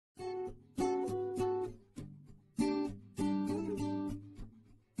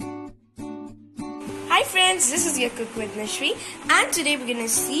Hi friends, this is your cook with Nishvi, and today we're going to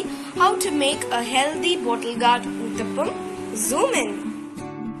see how to make a healthy bottle gourd Uthappam. Zoom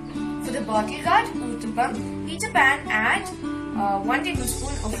in. For the bottle gourd Uthappam, heat a pan, add 1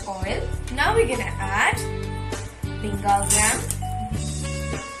 tablespoon of oil. Now we're going to add Bengal gram.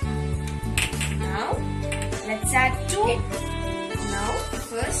 Now let's add 2. Now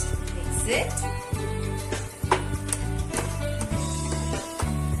first mix it.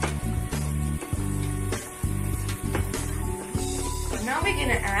 Now we're going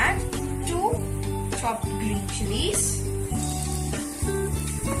to add 2 chopped green chilies.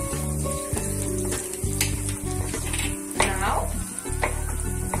 Now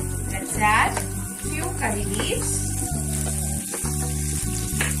let's add few curry leaves.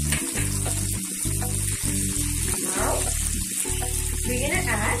 Now we're going to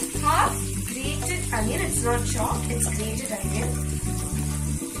add half grated onion. It's not chopped, it's grated onion.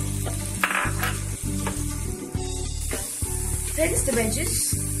 Friends, the veggies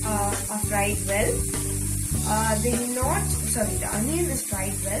are fried well. The onion is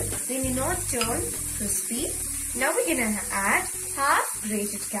fried well. They may not turn crispy. Now we're going to add half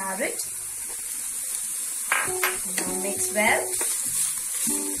grated carrot. Now mix well.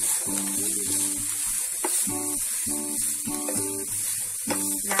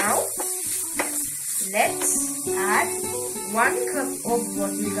 Now let's add 1 cup of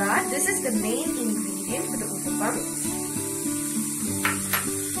bottle gourd. This is the main ingredient for the Uthappam.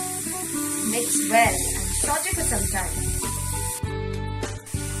 Mix well and saute for some time.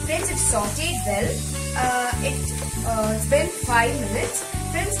 Friends, it's sauteed well. It's been 5 minutes.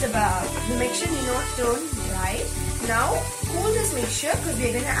 Friends, the mixture need not turn dry. Now cool this mixture because we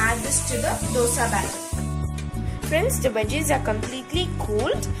are going to add this to the dosa batter. Friends, the veggies are completely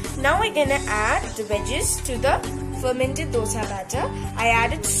cooled. Now we're going to add the veggies to the fermented dosa batter. I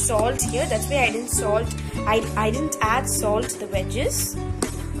added salt here. That's why I didn't add salt to the veggies.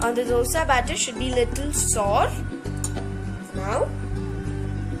 The dosa batter should be little sour. Now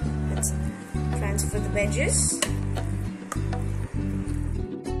let's transfer the veggies.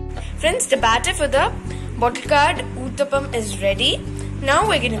 Friends, the batter for the bottle gourd Uthappam is ready. Now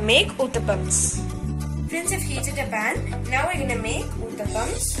we're going to make Uthappams. Friends, I've heated a pan. Now we're going to make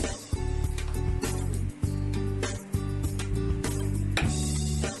Uthappams.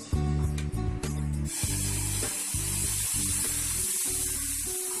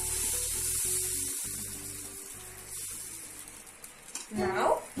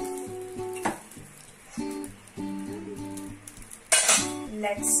 Now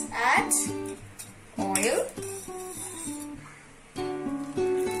let's add oil.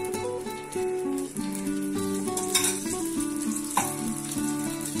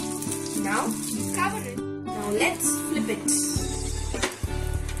 Now cover it. Now let's flip it.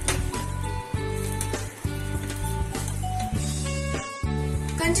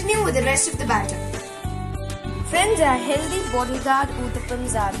 Continue with the rest of the batter. Friends, our healthy bottle gourd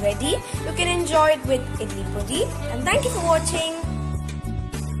Uthappams are ready. You can enjoy it with idli pudi. And thank you for watching.